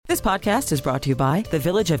This podcast is brought to you by the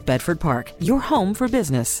Village of Bedford Park, your home for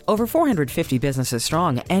business. Over 450 businesses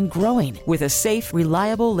strong and growing with a safe,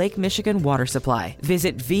 reliable Lake Michigan water supply.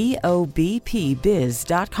 Visit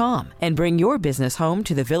VOBPBiz.com and bring your business home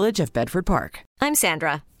to the Village of Bedford Park. I'm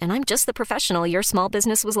Sandra, and I'm just the professional your small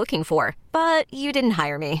business was looking for. But you didn't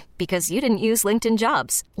hire me because you didn't use LinkedIn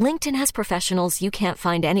Jobs. LinkedIn has professionals you can't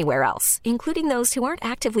find anywhere else, including those who aren't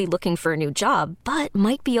actively looking for a new job, but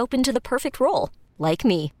might be open to the perfect role, like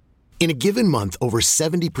me. In a given month, over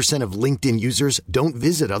 70% of LinkedIn users don't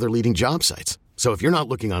visit other leading job sites. So if you're not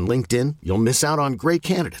looking on LinkedIn, you'll miss out on great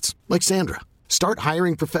candidates like Sandra. Start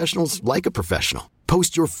hiring professionals like a professional.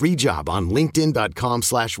 Post your free job on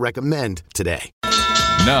linkedin.com/recommend today.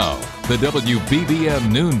 Now, the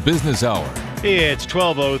WBBM Noon Business Hour. It's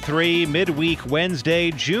 12:03, midweek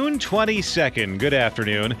Wednesday, June 22nd. Good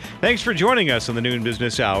afternoon. Thanks for joining us on the Noon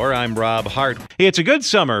Business Hour. I'm Rob Hart. It's a good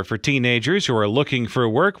summer for teenagers who are looking for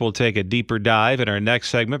work. We'll take a deeper dive in our next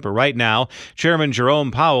segment. But right now, Chairman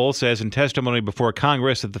Jerome Powell says in testimony before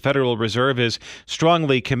Congress that the Federal Reserve is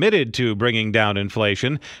strongly committed to bringing down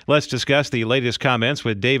inflation. Let's discuss the latest comments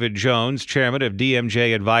with David Jones, Chairman of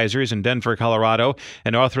DMJ Advisors in Denver, Colorado,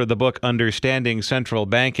 and author of the book Understanding Central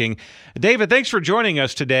Banking. David, thanks for joining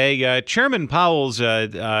us today. Chairman Powell's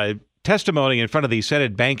testimony in front of the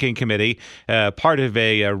Senate Banking Committee, part of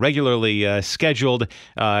a regularly scheduled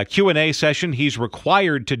Q&A session he's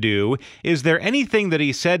required to do. Is there anything that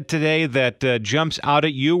he said today that jumps out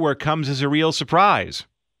at you or comes as a real surprise?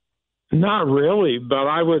 Not really, but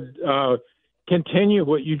I would continue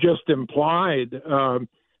what you just implied. The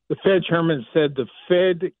Fed chairman said the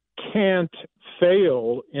Fed can't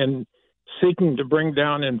fail in seeking to bring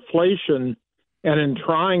down inflation and in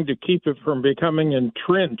trying to keep it from becoming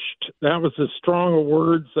entrenched. That was as strong a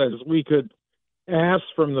words as we could ask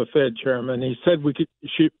from the Fed chairman. He said we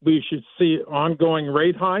should see ongoing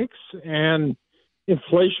rate hikes, and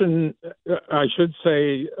inflation, I should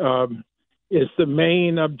say, is the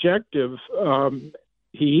main objective.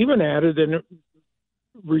 He even added that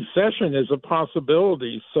recession is a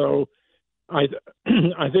possibility. So I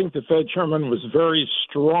think the Fed chairman was very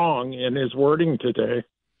strong in his wording today.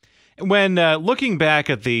 When looking back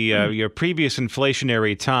at the your previous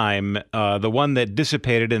inflationary time, the one that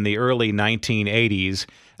dissipated in the early 1980s,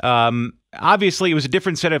 obviously it was a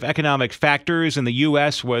different set of economic factors, and the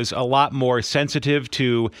U.S. was a lot more sensitive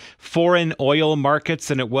to foreign oil markets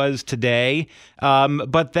than it was today.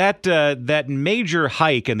 But that major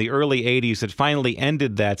hike in the early 80s that finally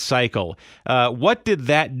ended that cycle, what did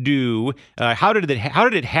that do? How did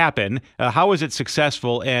it happen? How was it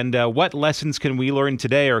successful? And what lessons can we learn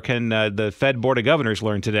today, or can the Fed Board of Governors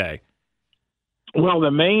learn today? Well, the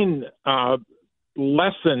main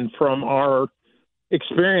lesson from our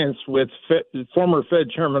experience with former Fed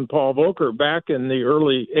Chairman Paul Volcker back in the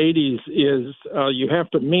early 80s is you have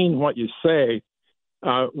to mean what you say.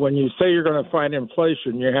 When you say you're going to fight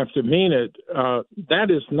inflation, you have to mean it. That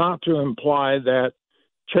is not to imply that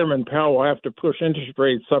Chairman Powell will have to push interest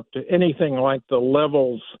rates up to anything like the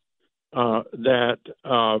levels that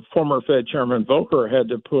former Fed Chairman Volcker had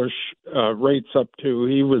to push rates up to.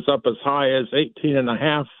 He was up as high as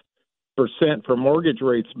 18.5% for mortgage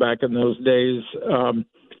rates back in those days.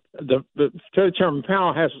 The Fed Chairman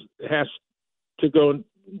Powell has to go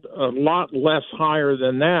a lot less higher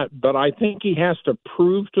than that, but I think he has to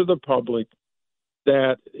prove to the public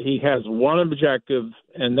that he has one objective,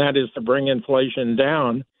 and that is to bring inflation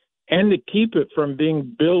down and to keep it from being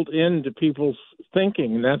built into people's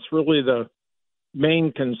thinking. That's really the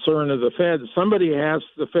main concern of the Fed. Somebody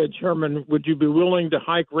asked the Fed chairman, would you be willing to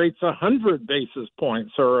hike rates 100 basis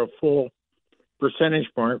points or a full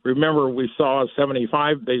percentage point? Remember, we saw a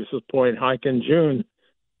 75 basis point hike in June.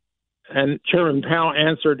 And Chairman Powell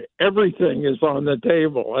answered, everything is on the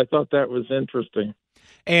table. I thought that was interesting.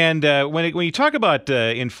 And when you talk about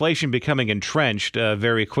inflation becoming entrenched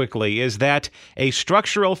very quickly, is that a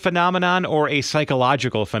structural phenomenon or a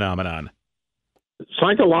psychological phenomenon?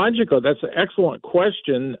 Psychological, that's an excellent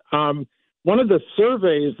question. One of the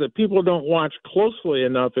surveys that people don't watch closely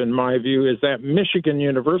enough, in my view, is that Michigan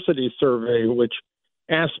University survey, which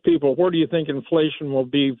asks people, where do you think inflation will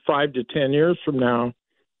be 5 to 10 years from now?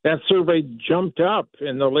 That survey jumped up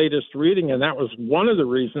in the latest reading, and that was one of the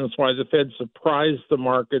reasons why the Fed surprised the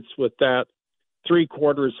markets with that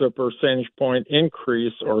 0.75 percentage point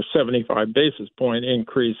increase or 75 basis point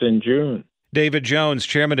increase in June. David Jones,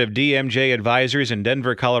 chairman of DMJ Advisors in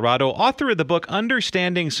Denver, Colorado, author of the book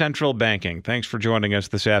Understanding Central Banking. Thanks for joining us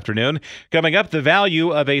this afternoon. Coming up, the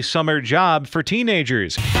value of a summer job for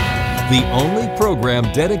teenagers. The only program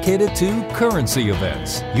dedicated to currency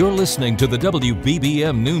events. You're listening to the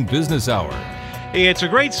WBBM Noon Business Hour. It's a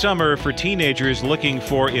great summer for teenagers looking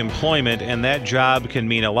for employment, and that job can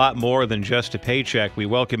mean a lot more than just a paycheck. We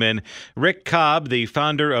welcome in Rick Cobb, the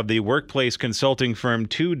founder of the workplace consulting firm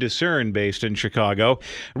To Discern, based in Chicago.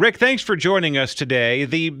 Rick, thanks for joining us today.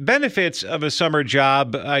 The benefits of a summer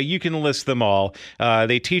job, you can list them all.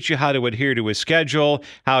 They teach you how to adhere to a schedule,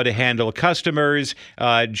 how to handle customers,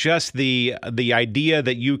 just the idea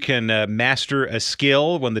that you can master a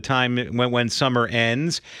skill when summer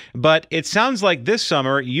ends. But it sounds like this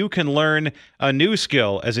summer you can learn a new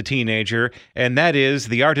skill as a teenager, and that is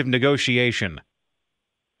the art of negotiation.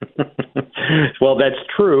 Well, that's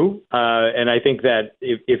true, and I think that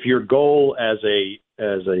if your goal as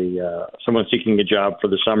someone seeking a job for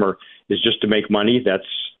the summer is just to make money,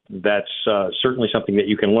 that's certainly something that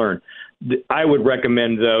you can learn. I would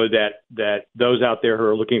recommend, though, that those out there who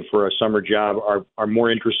are looking for a summer job are more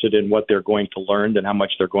interested in what they're going to learn than how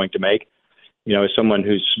much they're going to make. You know, as someone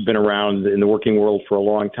who's been around in the working world for a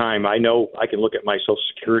long time, I know I can look at my Social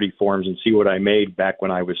Security forms and see what I made back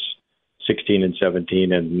when I was 16 and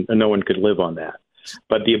 17, and no one could live on that.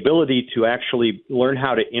 But the ability to actually learn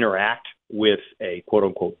how to interact with a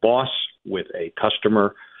quote-unquote boss, with a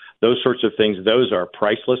customer, those sorts of things, those are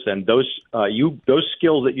priceless, and those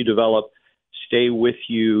skills that you develop stay with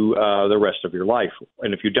you the rest of your life.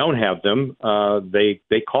 And if you don't have them,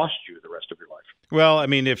 they cost you the rest of your life. Well, I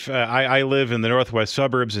mean, if I live in the northwest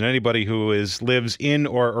suburbs, and anybody who lives in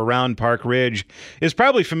or around Park Ridge is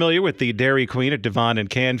probably familiar with the Dairy Queen at Devon and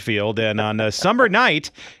Canfield. And on a summer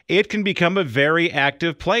night, it can become a very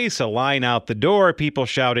active place, a line out the door, people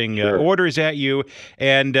shouting orders at you.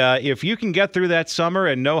 And if you can get through that summer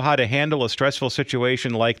and know how to handle a stressful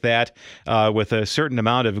situation like that with a certain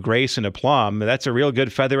amount of grace and aplomb, that's a real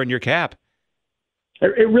good feather in your cap.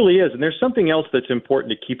 It really is. And there's something else that's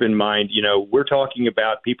important to keep in mind. You know, we're talking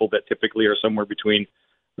about people that typically are somewhere between,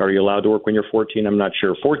 are you allowed to work when you're 14? I'm not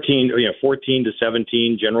sure. 14 to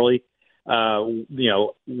 17 generally.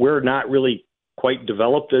 We're not really quite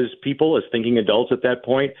developed as people, as thinking adults at that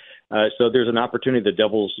point. So there's an opportunity. The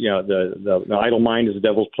devil's, the idle mind is the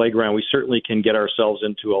devil's playground. We certainly can get ourselves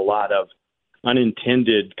into a lot of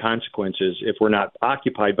unintended consequences if we're not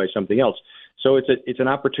occupied by something else. So it's an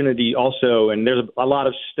opportunity also, and there's a lot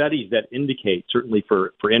of studies that indicate, certainly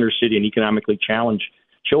for inner city and economically challenged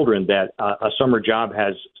children, that a summer job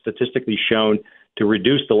has statistically shown to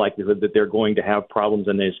reduce the likelihood that they're going to have problems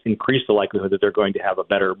and increase the likelihood that they're going to have a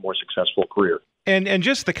better, more successful career. And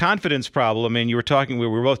just the confidence problem. I mean, we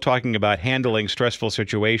were both talking about handling stressful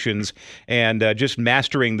situations and just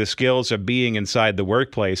mastering the skills of being inside the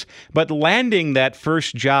workplace. But landing that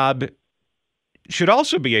first job should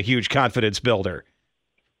also be a huge confidence builder.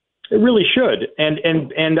 It really should,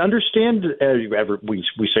 and understand. I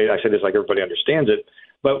say this like everybody understands it,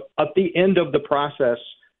 but at the end of the process,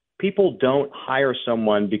 people don't hire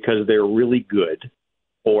someone because they're really good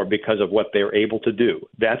or because of what they're able to do.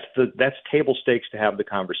 That's table stakes to have the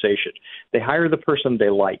conversation. They hire the person they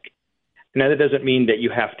like. Now, that doesn't mean that you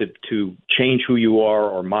have to change who you are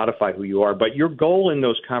or modify who you are, but your goal in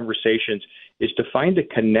those conversations is to find a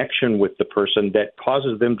connection with the person that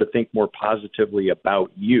causes them to think more positively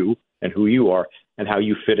about you and who you are and how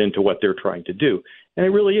you fit into what they're trying to do. And it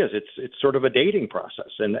really is. It's sort of a dating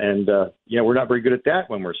process. And we're not very good at that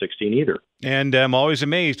when we're 16 either. And I'm always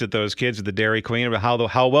amazed at those kids at the Dairy Queen about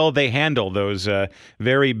how well they handle those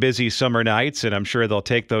very busy summer nights, and I'm sure they'll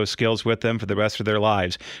take those skills with them for the rest of their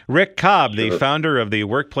lives. Rick Cobb, the founder of the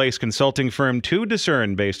workplace consulting firm To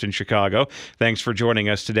Discern, based in Chicago. Thanks for joining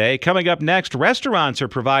us today. Coming up next, restaurants are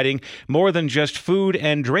providing more than just food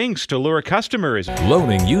and drinks to lure customers.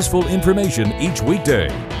 Loaning useful information each weekday.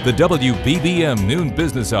 The WBBM Noon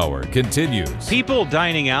Business Hour continues. People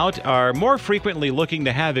dining out are more frequently looking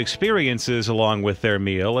to have experiences along with their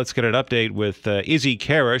meal. Let's get an update with Izzy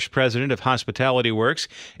Karish, president of Hospitality Works,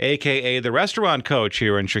 a.k.a. the restaurant coach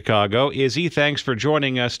here in Chicago. Izzy, thanks for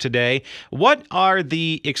joining us today. What are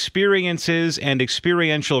the experiences and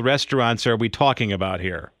experiential restaurants are we talking about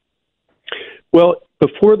here? Well,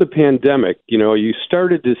 before the pandemic, you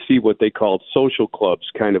started to see what they called social clubs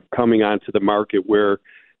kind of coming onto the market where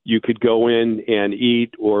you could go in and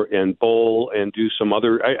eat and bowl and do some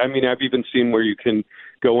other. I've even seen where you can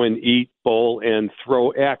go and eat, bowl, and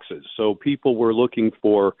throw axes. So people were looking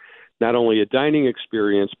for not only a dining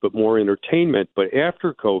experience but more entertainment. But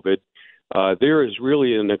after COVID, there is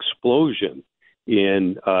really an explosion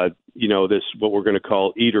in this what we're going to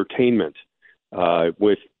call entertainment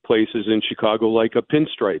with places in Chicago like a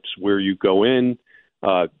Pinstripes where you go in.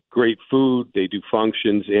 Great food, they do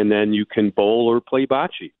functions, and then you can bowl or play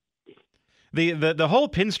bocce. The whole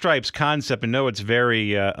pinstripes concept, I know it's very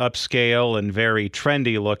upscale and very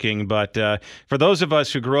trendy looking, but for those of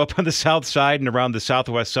us who grew up on the south side and around the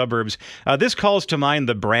southwest suburbs, this calls to mind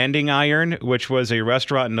the Branding Iron, which was a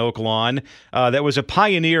restaurant in Oak Lawn that was a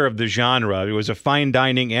pioneer of the genre. It was a fine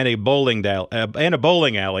dining and a bowling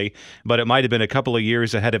alley, but it might have been a couple of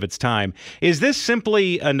years ahead of its time. Is this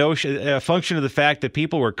simply a function of the fact that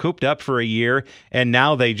people were cooped up for a year and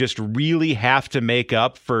now they just really have to make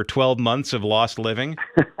up for 12 months of lost living?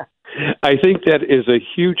 I think that is a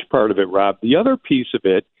huge part of it, Rob. The other piece of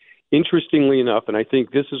it, interestingly enough, and I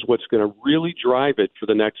think this is what's going to really drive it for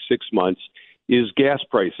the next 6 months, is gas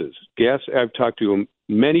prices. I've talked to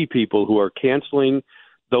many people who are canceling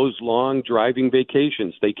those long driving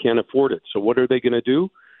vacations. They can't afford it. So what are they going to do?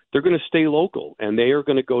 They're going to stay local, and they are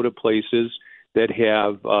going to go to places that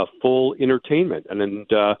have full entertainment. And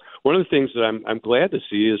one of the things that I'm glad to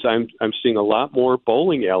see is I'm seeing a lot more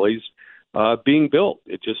bowling alleys being built.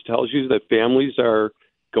 It just tells you that families are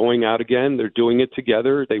going out again. They're doing it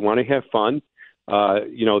together. They want to have fun.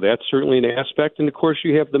 That's certainly an aspect. And of course,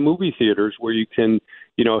 you have the movie theaters where you can,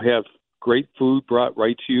 have great food brought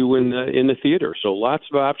right to you in the theater. So lots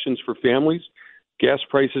of options for families. Gas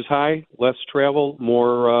prices high, less travel,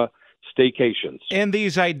 more staycations. And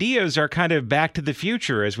these ideas are kind of back to the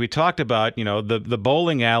future. As we talked about, the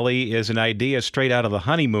bowling alley is an idea straight out of the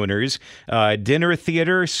Honeymooners. Dinner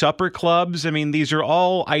theater, supper clubs. I mean, these are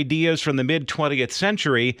all ideas from the mid-20th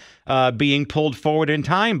century being pulled forward in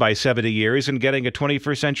time by 70 years and getting a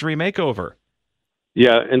 21st century makeover.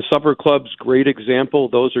 Yeah, and supper clubs, great example.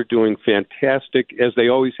 Those are doing fantastic, as they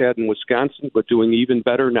always had in Wisconsin, but doing even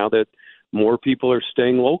better now that more people are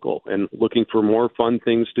staying local and looking for more fun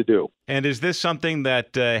things to do. And is this something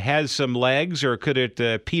that has some legs, or could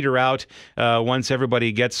it peter out once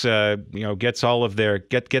everybody gets all of their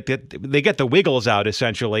they get the wiggles out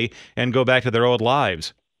essentially and go back to their old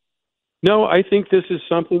lives? No, I think this is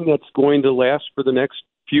something that's going to last for the next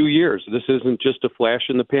few years. This isn't just a flash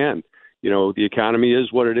in the pan. The economy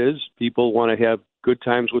is what it is. People want to have good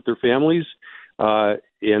times with their families.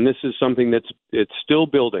 And this is something it's still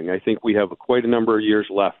building. I think we have quite a number of years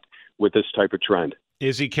left with this type of trend.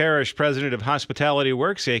 Izzy Karish, president of Hospitality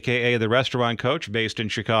Works, a.k.a. the restaurant coach based in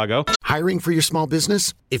Chicago. Hiring for your small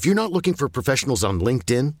business? If you're not looking for professionals on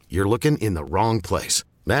LinkedIn, you're looking in the wrong place.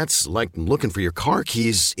 That's like looking for your car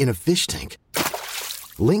keys in a fish tank.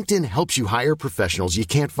 LinkedIn helps you hire professionals you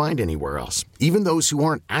can't find anywhere else, even those who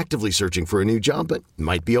aren't actively searching for a new job but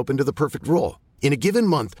might be open to the perfect role. In a given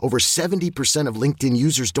month, over 70% of LinkedIn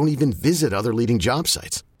users don't even visit other leading job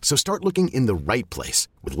sites. So start looking in the right place.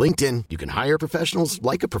 With LinkedIn, you can hire professionals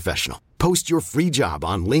like a professional. Post your free job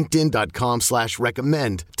on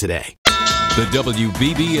linkedin.com/recommend today. The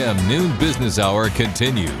WBBM Noon Business Hour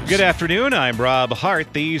continues. Good afternoon. I'm Rob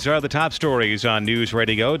Hart. These are the top stories on News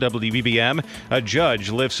Radio WBBM. A judge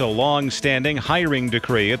lifts a long-standing hiring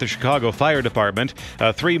decree at the Chicago Fire Department.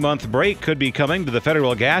 A 3-month break could be coming to the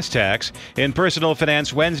federal gas tax. In Personal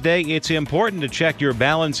Finance Wednesday, it's important to check your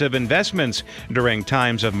balance of investments during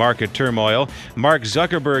times of market turmoil. Mark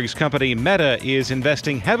Zuckerberg's company Meta is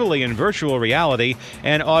investing heavily in virtual reality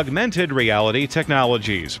and augmented reality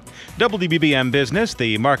technologies. WBBM Business,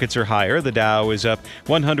 the markets are higher. The Dow is up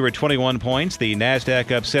 121 points. The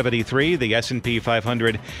Nasdaq up 73. The S&P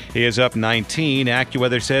 500 is up 19.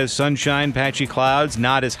 AccuWeather says sunshine, patchy clouds,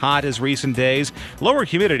 not as hot as recent days. Lower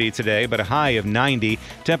humidity today, but a high of 90.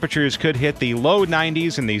 Temperatures could hit the low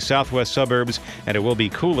 90s in the southwest suburbs, and it will be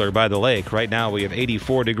cooler by the lake. Right now we have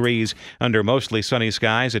 84 degrees under mostly sunny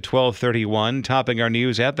skies at 12:31. Topping our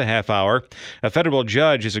news at the half hour, a federal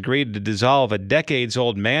judge has agreed to dissolve a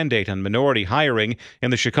decades-old mandate on minority hiring in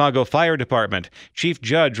the Chicago Fire Department. Chief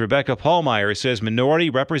Judge Rebecca Pallmeyer says minority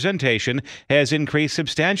representation has increased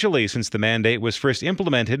substantially since the mandate was first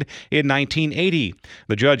implemented in 1980.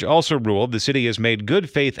 The judge also ruled the city has made good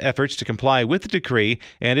faith efforts to comply with the decree,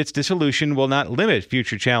 and its dissolution will not limit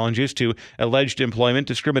future challenges to alleged employment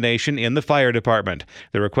discrimination in the fire department.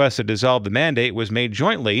 The request to dissolve the mandate was made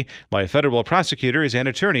jointly by federal prosecutors and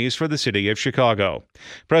attorneys for the city of Chicago.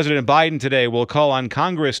 President Biden today will call on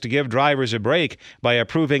Congress to give drivers a break by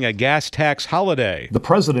approving a gas tax holiday. The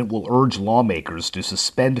president will urge lawmakers to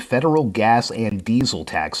suspend federal gas and diesel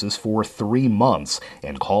taxes for 3 months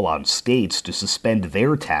and call on states to suspend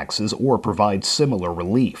their taxes or provide similar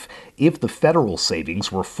relief. If the federal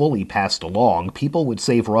savings were fully passed along, people would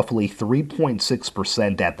save roughly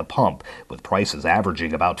 3.6% at the pump, with prices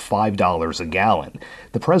averaging about $5 a gallon.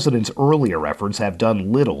 The president's earlier efforts have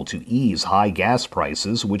done little to ease high gas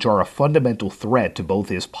prices, which are a fundamental threat to both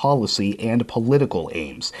his policy policy and political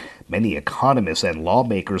aims. Many economists and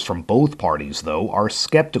lawmakers from both parties, though, are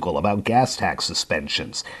skeptical about gas tax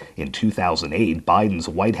suspensions. In 2008, Biden's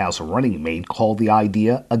White House running mate called the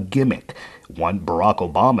idea a gimmick. One Barack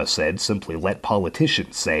Obama said simply let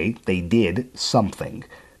politicians say they did something.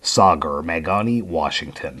 Sagar Meghani,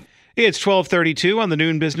 Washington. It's 12:32 on the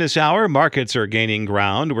Noon Business Hour. Markets are gaining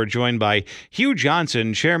ground. We're joined by Hugh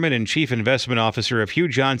Johnson, Chairman and Chief Investment Officer of Hugh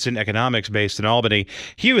Johnson Economics based in Albany.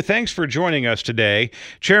 Hugh, thanks for joining us today.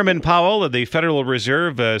 Chairman Powell of the Federal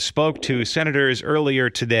Reserve spoke to senators earlier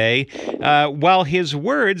today. While his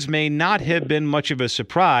words may not have been much of a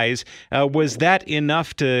surprise, was that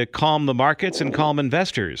enough to calm the markets and calm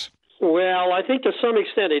investors? Well, I think to some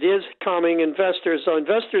extent it is calming investors. So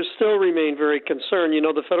investors still remain very concerned. You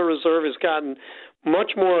know, the Federal Reserve has gotten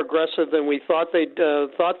much more aggressive than we thought they'd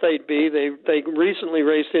be. They recently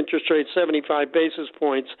raised interest rates 75 basis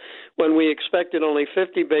points when we expected only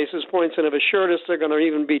 50 basis points, and have assured us they're going to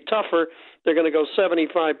even be tougher. They're going to go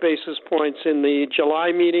 75 basis points in the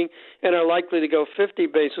July meeting and are likely to go 50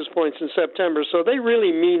 basis points in September. So they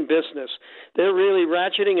really mean business. They're really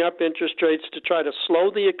ratcheting up interest rates to try to slow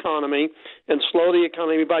the economy, and slow the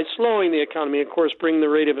economy by slowing the economy, of course, bring the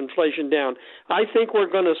rate of inflation down. I think we're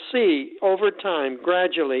going to see over time,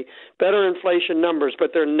 gradually, better inflation numbers, but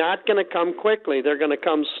they're not going to come quickly. They're going to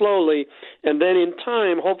come slowly, and then in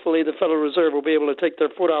time, hopefully the Federal Reserve will be able to take their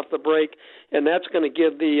foot off the brake, and that's going to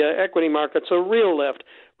give the equity markets a real lift.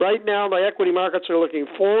 Right now, the equity markets are looking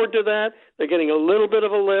forward to that. They're getting a little bit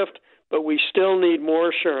of a lift, but we still need more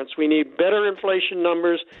assurance. We need better inflation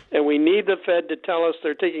numbers, and we need the Fed to tell us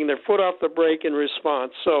they're taking their foot off the brake in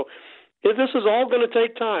response. So if this is all going to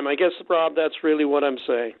take time, I guess, Rob, that's really what I'm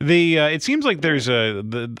saying. It seems like there's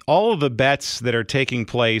all of the bets that are taking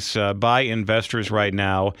place by investors right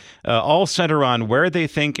now all center on where they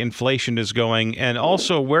think inflation is going, and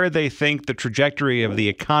also where they think the trajectory of the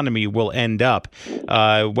economy will end up.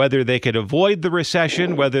 Whether they could avoid the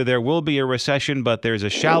recession, whether there will be a recession, but there's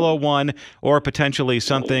a shallow one, or potentially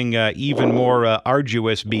something even more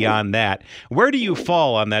arduous beyond that. Where do you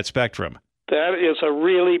fall on that spectrum? That is a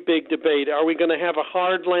really big debate. Are we going to have a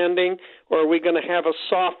hard landing, or are we going to have a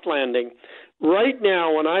soft landing? Right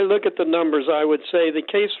now, when I look at the numbers, I would say the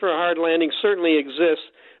case for a hard landing certainly exists,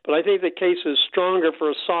 but I think the case is stronger for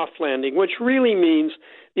a soft landing, which really means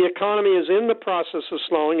the economy is in the process of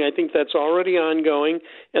slowing. I think that's already ongoing,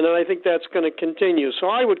 and then I think that's going to continue. So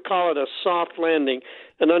I would call it a soft landing.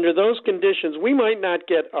 And under those conditions, we might not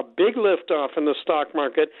get a big lift-off in the stock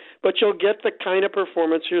market, but you'll get the kind of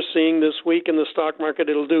performance you're seeing this week in the stock market.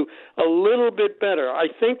 It'll do a little bit better. I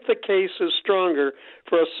think the case is stronger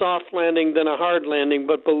for a soft landing than a hard landing,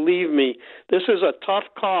 but believe me, this is a tough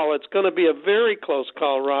call. It's going to be a very close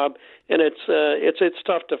call, Rob, and it's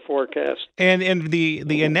tough to forecast. And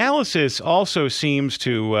the analysis also seems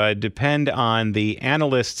to depend on the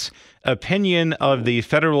analysts' opinion of the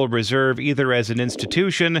Federal Reserve, either as an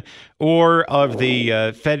institution or of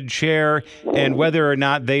the Fed chair, and whether or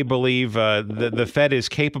not they believe the Fed is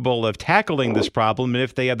capable of tackling this problem, and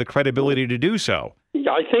if they have the credibility to do so.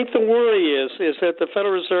 I think the worry is that the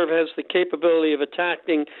Federal Reserve has the capability of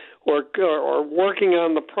attacking or working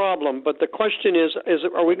on the problem. But the question is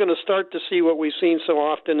are we going to start to see what we've seen so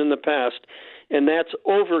often in the past, and that's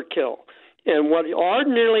overkill? And what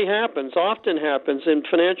often happens in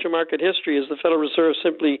financial market history is the Federal Reserve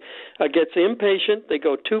simply gets impatient, they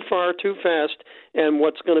go too far, too fast, and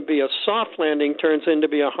what's going to be a soft landing turns into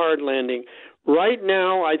be a hard landing. Right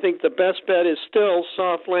now, I think the best bet is still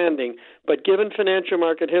soft landing. But given financial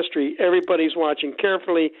market history, everybody's watching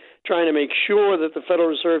carefully, trying to make sure that the Federal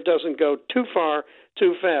Reserve doesn't go too far,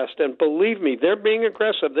 too fast. And believe me, they're being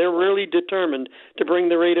aggressive. They're really determined to bring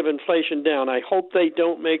the rate of inflation down. I hope they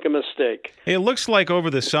don't make a mistake. It looks like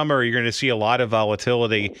over the summer you're going to see a lot of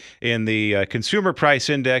volatility in the consumer price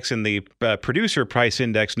index and the producer price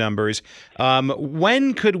index numbers.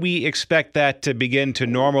 When could we expect that to begin to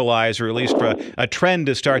normalize, or at least for a trend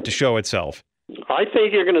to start to show itself? I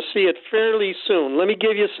think you're going to see it fairly soon. Let me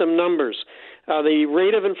give you some numbers. The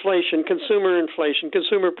rate of inflation, consumer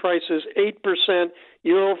prices, 8%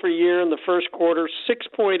 year over year in the first quarter,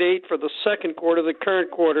 6.8 for the second quarter, the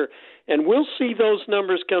current quarter. And we'll see those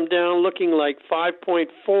numbers come down looking like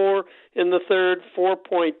 5.4 in the third,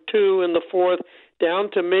 4.2 in the fourth,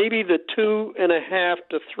 down to maybe the 2.5%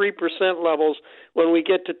 to 3% levels when we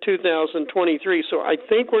get to 2023. So I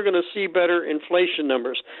think we're going to see better inflation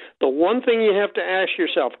numbers. The one thing you have to ask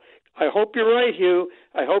yourself, I hope you're right, Hugh.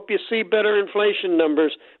 I hope you see better inflation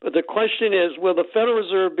numbers. But the question is, will the Federal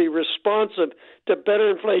Reserve be responsive to better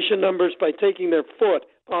inflation numbers by taking their foot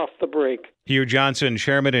off the break. Hugh Johnson,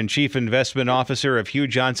 Chairman and Chief Investment Officer of Hugh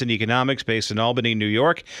Johnson Economics, based in Albany, New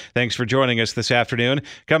York. Thanks for joining us this afternoon.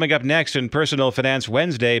 Coming up next in Personal Finance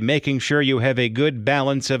Wednesday, making sure you have a good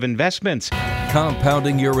balance of investments.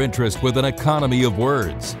 Compounding your interest with an economy of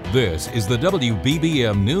words. This is the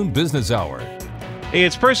WBBM Noon Business Hour.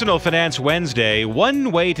 It's Personal Finance Wednesday.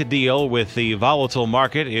 One way to deal with the volatile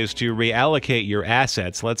market is to reallocate your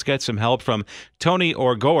assets. Let's get some help from Tony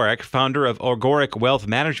Orgoric, founder of Orgoric Wealth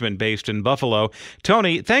Management based in Buffalo.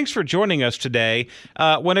 Tony, thanks for joining us today.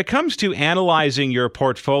 When it comes to analyzing your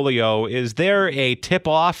portfolio, is there a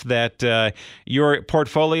tip-off that your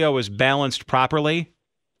portfolio is balanced properly?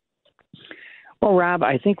 Well, Rob,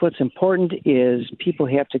 I think what's important is people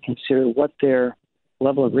have to consider what their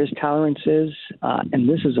level of risk tolerance is, and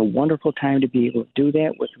this is a wonderful time to be able to do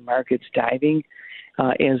that with the markets diving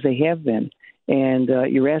as they have been. And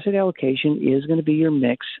your asset allocation is going to be your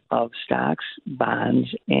mix of stocks, bonds,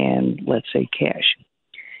 and let's say cash.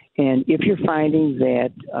 And if you're finding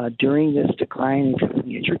that during this decline, if you're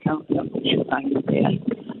looking at your account numbers, you're finding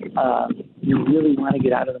that you really want to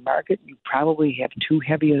get out of the market, you probably have too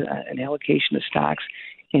heavy an allocation of stocks,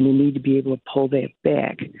 and you need to be able to pull that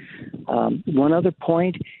back. One other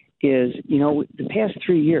point is, the past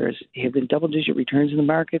 3 years have been double-digit returns in the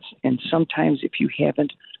markets, and sometimes if you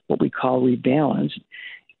haven't what we call rebalanced,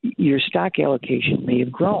 your stock allocation may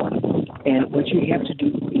have grown. And what you have to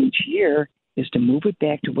do each year is to move it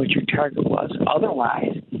back to what your target was.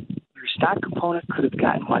 Otherwise, your stock component could have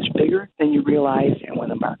gotten much bigger than you realized, and when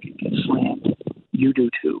the market gets slammed, you do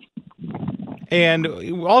too. And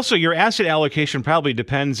also, your asset allocation probably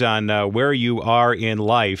depends on where you are in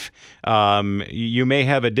life. You may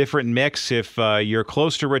have a different mix if you're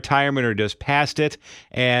close to retirement or just past it.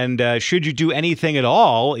 And should you do anything at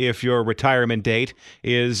all if your retirement date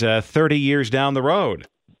is 30 years down the road?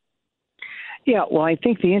 Yeah, well, I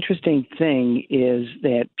think the interesting thing is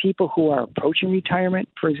that people who are approaching retirement,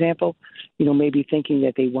 for example, maybe thinking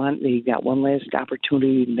that they got one last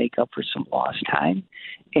opportunity to make up for some lost time,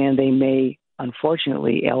 and they may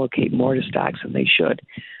unfortunately allocate more to stocks than they should.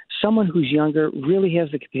 Someone who's younger really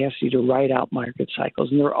has the capacity to ride out market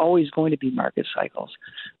cycles, and there are always going to be market cycles.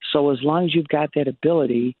 So as long as you've got that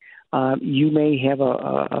ability, you may have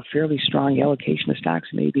a fairly strong allocation of stocks,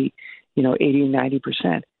 maybe 80 and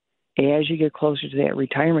 90%. As you get closer to that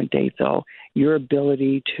retirement date, though, your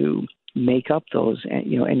ability to make up those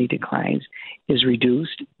any declines is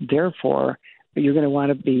reduced. Therefore, you're going to want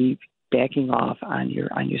to be backing off on your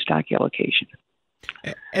stock allocation.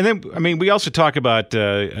 And then, we also talk about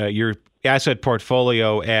your asset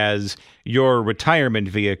portfolio as your retirement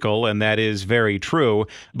vehicle, and that is very true.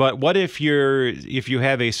 But what if you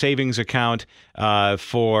have a savings account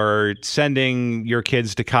for sending your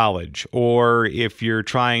kids to college, or if you're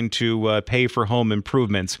trying to pay for home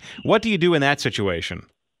improvements? What do you do in that situation?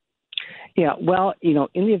 Yeah, well, in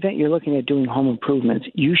the event you're looking at doing home improvements,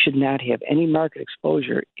 you should not have any market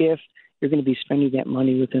exposure if you're going to be spending that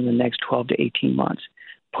money within the next 12 to 18 months.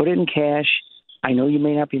 Put it in cash. I know you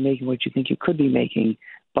may not be making what you think you could be making,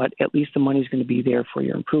 but at least the money's going to be there for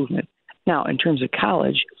your improvement. Now, in terms of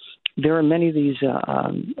college, there are many of these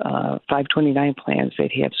 529 plans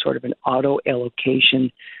that have sort of an auto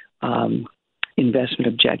allocation investment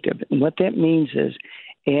objective. And what that means is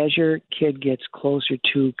as your kid gets closer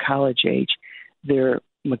to college age, they're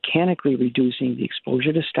mechanically reducing the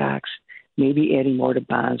exposure to stocks, maybe adding more to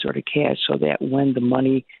bonds or to cash, so that when the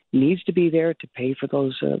money needs to be there to pay for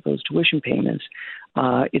those tuition payments,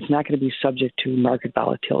 it's not going to be subject to market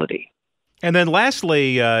volatility. And then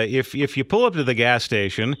lastly, if you pull up to the gas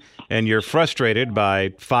station and you're frustrated by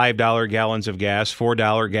 $5 gallons of gas,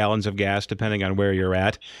 $4 gallons of gas, depending on where you're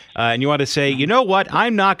at, and you want to say, you know what,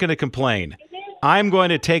 I'm not going to complain. I'm going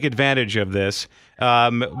to take advantage of this.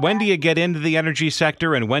 When do you get into the energy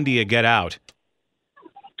sector and when do you get out?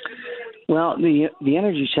 Well, the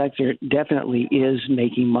energy sector definitely is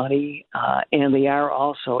making money, and they are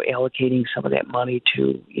also allocating some of that money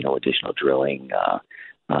to, additional drilling,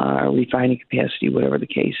 refining capacity, whatever the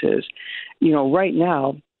case is. Right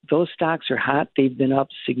now, those stocks are hot. They've been up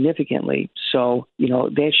significantly. So,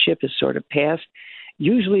 that ship is sort of passed.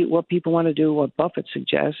 Usually what people want to do, what Buffett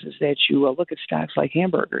suggests, is that you look at stocks like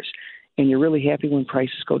hamburgers, and you're really happy when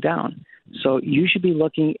prices go down. So you should be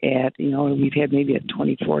looking at, we've had maybe a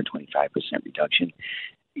 24, 25% reduction.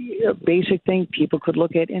 A basic thing, people could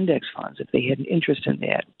look at index funds if they had an interest in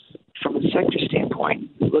that. From a sector standpoint,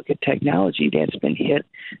 look at technology. That's been hit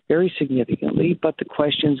very significantly, but the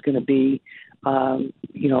question is going to be,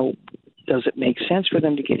 does it make sense for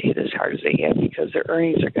them to get hit as hard as they have because their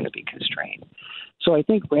earnings are going to be constrained? So I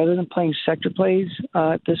think rather than playing sector plays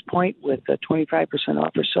at this point with a 25%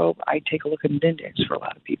 off or so, I take a look at an index for a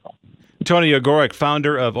lot of people. Tony Ogorek,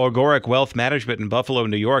 founder of Ogorek Wealth Management in Buffalo,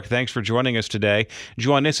 New York. Thanks for joining us today.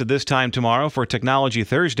 Join us at this time tomorrow for Technology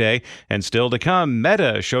Thursday. And still to come,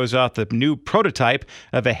 Meta shows off the new prototype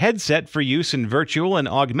of a headset for use in virtual and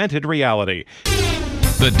augmented reality.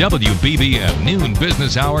 The WBBM Noon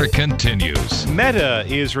Business Hour continues. Meta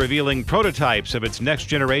is revealing prototypes of its next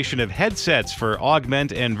generation of headsets for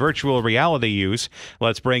augment and virtual reality use.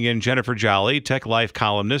 Let's bring in Jennifer Jolly, Tech Life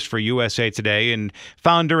columnist for USA Today and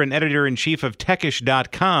founder and editor-in-chief of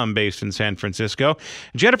Techish.com based in San Francisco.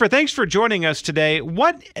 Jennifer, thanks for joining us today.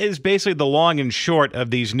 What is basically the long and short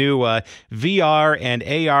of these new VR and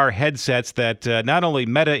AR headsets that not only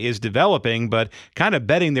Meta is developing, but kind of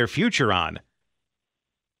betting their future on?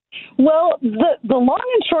 Well, the long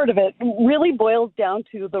and short of it really boils down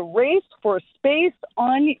to the race for space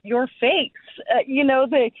on your face.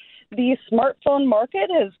 The smartphone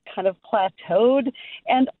market has kind of plateaued,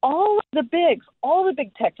 and all the big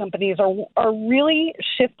tech companies are really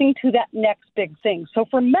shifting to that next big thing. So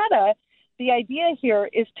for Meta, the idea here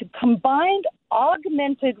is to combine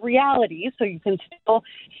augmented reality, so you can still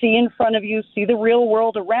see in front of you, see the real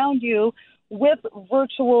world around you, with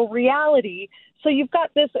virtual reality. So you've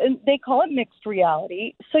got this, and they call it mixed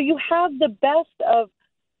reality. So you have the best of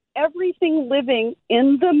everything living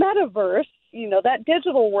in the metaverse, that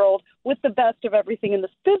digital world, with the best of everything in the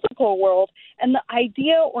physical world. And the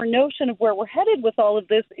idea or notion of where we're headed with all of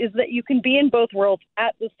this is that you can be in both worlds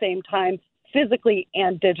at the same time, physically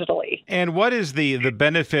and digitally. And what is the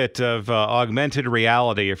benefit of augmented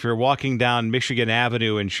reality? If you're walking down Michigan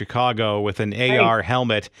Avenue in Chicago with an AR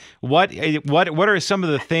helmet, what are some of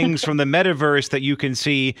the things from the metaverse that you can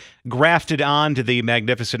see grafted onto the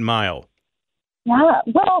Magnificent Mile? Yeah,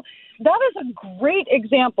 well, that is a great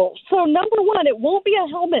example. So number one, it won't be a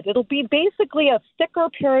helmet. It'll be basically a thicker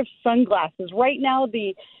pair of sunglasses. Right now,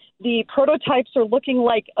 the prototypes are looking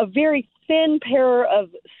like a very thin pair of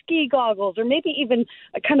ski goggles, or maybe even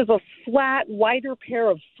a kind of a flat, wider pair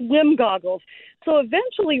of swim goggles. So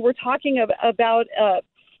eventually we're talking about a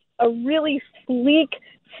really sleek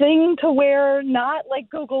thing to wear, not like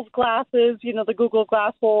Google's glasses, the Google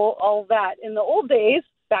Glass Hole, all that in the old days,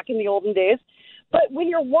 back in the olden days. But when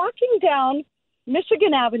you're walking down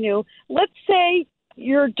Michigan Avenue, let's say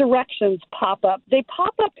your directions pop up. They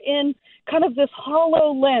pop up in kind of this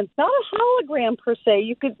HoloLens, not a hologram per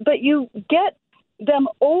se. But you get them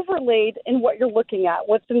overlaid in what you're looking at,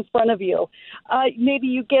 what's in front of you. Maybe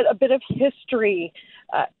you get a bit of history.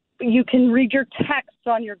 You can read your text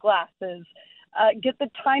on your glasses. Get the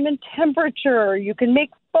time and temperature. You can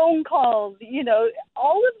make phone calls.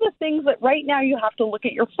 All of the things that right now you have to look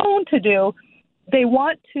at your phone to do. They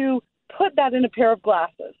want to put that in a pair of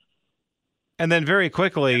glasses. And then very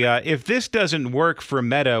quickly, if this doesn't work for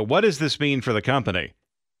Meta, what does this mean for the company?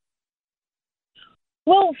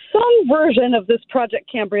 Well, some version of this Project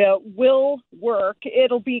Cambria will work.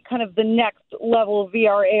 It'll be kind of the next level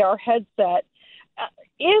VR AR headset.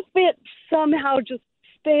 If it somehow just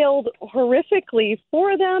failed horrifically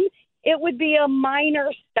for them, it would be a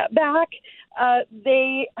minor step back.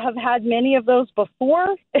 They have had many of those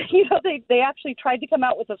before. They actually tried to come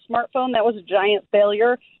out with a smartphone that was a giant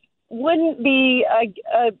failure. Wouldn't be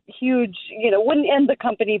a huge, wouldn't end the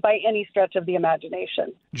company by any stretch of the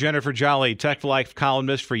imagination. Jennifer Jolly, Tech Life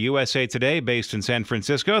columnist for USA Today, based in San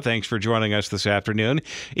Francisco. Thanks for joining us this afternoon.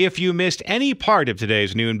 If you missed any part of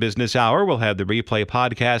today's Noon Business Hour, we'll have the replay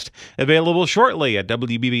podcast available shortly at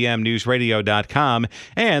WBBMNewsRadio.com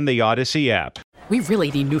and the Odyssey app. We really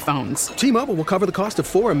need new phones. T-Mobile will cover the cost of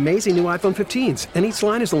 4 amazing new iPhone 15s, and each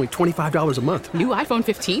line is only $25 a month. New iPhone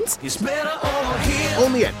 15s? It's better over here.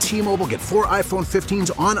 Only at T-Mobile, get 4 iPhone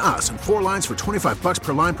 15s on us and 4 lines for $25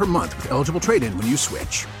 per line per month with eligible trade-in when you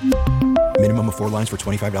switch. Minimum of 4 lines for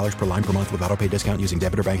 $25 per line per month with autopay discount using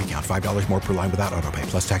debit or bank account. $5 more per line without autopay,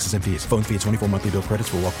 plus taxes and fees. Phone fee at 24 monthly bill credits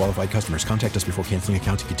for well-qualified customers. Contact us before canceling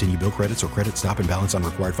account to continue bill credits or credit stop and balance on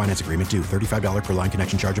required finance agreement due. $35 per line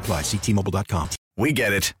connection charge applies. See T-Mobile.com. We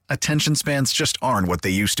get it. Attention spans just aren't what they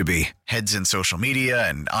used to be. Heads in social media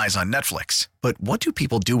and eyes on Netflix. But what do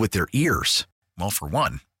people do with their ears? Well, for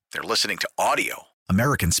one, they're listening to audio.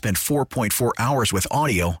 Americans spend 4.4 hours with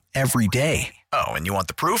audio every day. Oh, and you want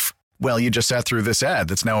the proof? Well, you just sat through this ad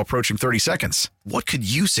that's now approaching 30 seconds. What could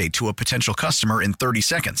you say to a potential customer in 30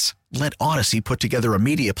 seconds? Let Odyssey put together a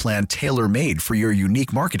media plan tailor-made for your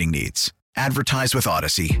unique marketing needs. Advertise with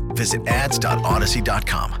Odyssey. Visit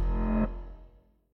ads.odyssey.com.